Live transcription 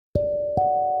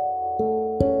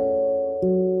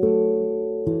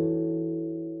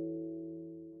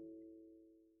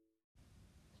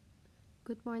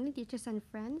morning, teachers and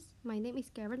friends. My name is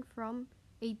Karen from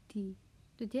 8D.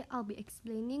 Today I'll be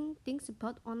explaining things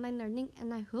about online learning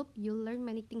and I hope you'll learn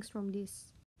many things from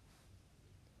this.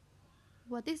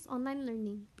 What is online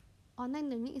learning?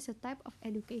 Online learning is a type of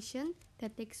education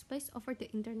that takes place over the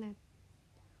internet.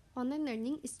 Online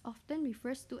learning is often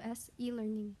referred to as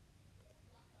e-learning.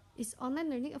 Is online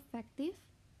learning effective?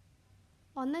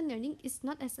 Online learning is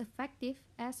not as effective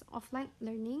as offline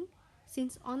learning,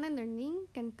 since online learning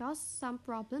can cause some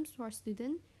problems for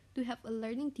students to have a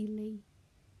learning delay.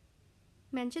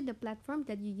 Mention the platform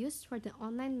that you use for the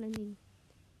online learning.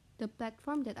 The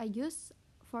platform that I use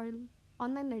for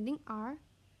online learning are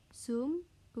Zoom,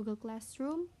 Google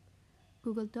Classroom,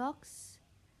 Google Docs,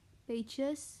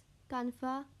 Pages,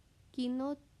 Canva,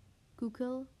 Keynote,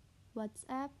 Google,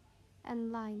 WhatsApp,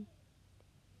 and Line.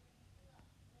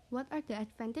 What are the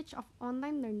advantages of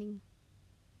online learning?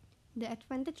 The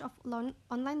advantage of online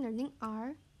learning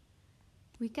are: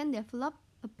 we can develop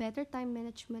a better time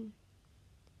management,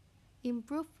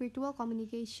 improve virtual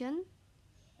communication,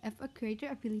 have a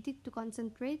greater ability to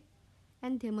concentrate,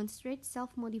 and demonstrate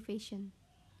self-motivation.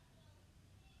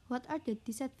 What are the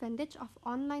disadvantages of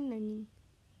online learning?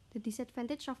 The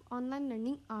disadvantages of online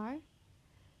learning are: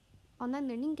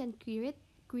 online learning can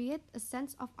create a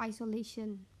sense of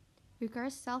isolation,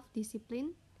 requires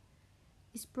self-discipline,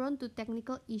 is prone to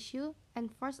technical issues,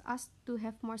 and force us to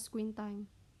have more screen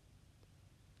time.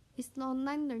 Is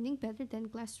online learning better than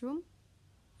classroom?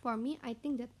 For me, I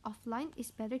think that offline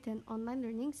is better than online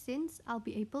learning since I'll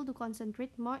be able to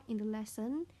concentrate more in the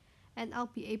lesson and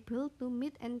I'll be able to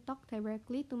meet and talk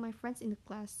directly to my friends in the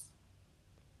class.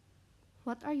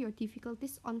 What are your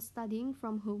difficulties on studying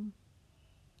from home?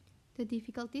 The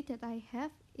difficulty that I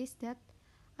have is that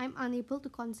I'm unable to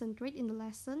concentrate in the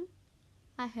lesson.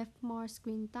 I have more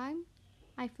screen time.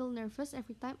 I feel nervous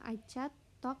every time I chat,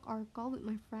 talk, or call with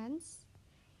my friends.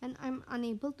 And I'm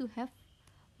unable to have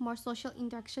more social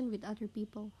interaction with other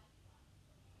people.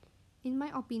 In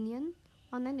my opinion,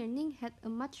 online learning had a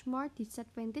much more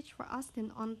disadvantage for us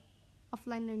than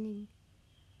offline learning.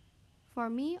 For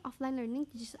me, offline learning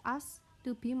teaches us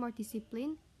to be more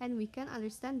disciplined and we can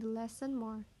understand the lesson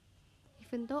more.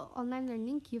 Even though online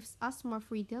learning gives us more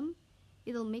freedom,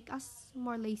 it'll make us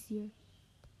more lazier.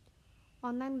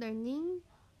 Online learning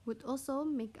would also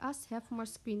make us have more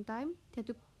screen time that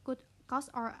could cause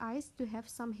our eyes to have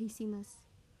some haziness.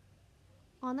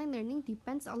 Online learning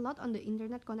depends a lot on the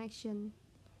internet connection.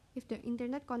 If the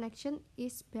internet connection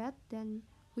is bad, then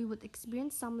we would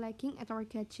experience some lagging at our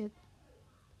gadget.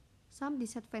 Some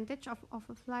disadvantage of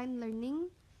offline learning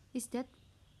is that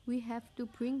we have to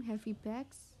bring heavy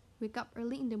bags, wake up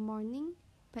early in the morning,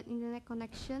 bad internet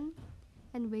connection,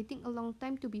 and waiting a long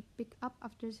time to be picked up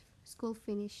after school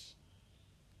finish.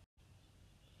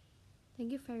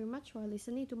 Thank you very much for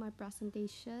listening to my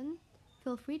presentation.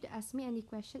 Feel free to ask me any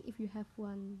question if you have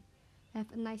one.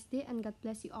 Have a nice day and God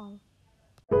bless you all.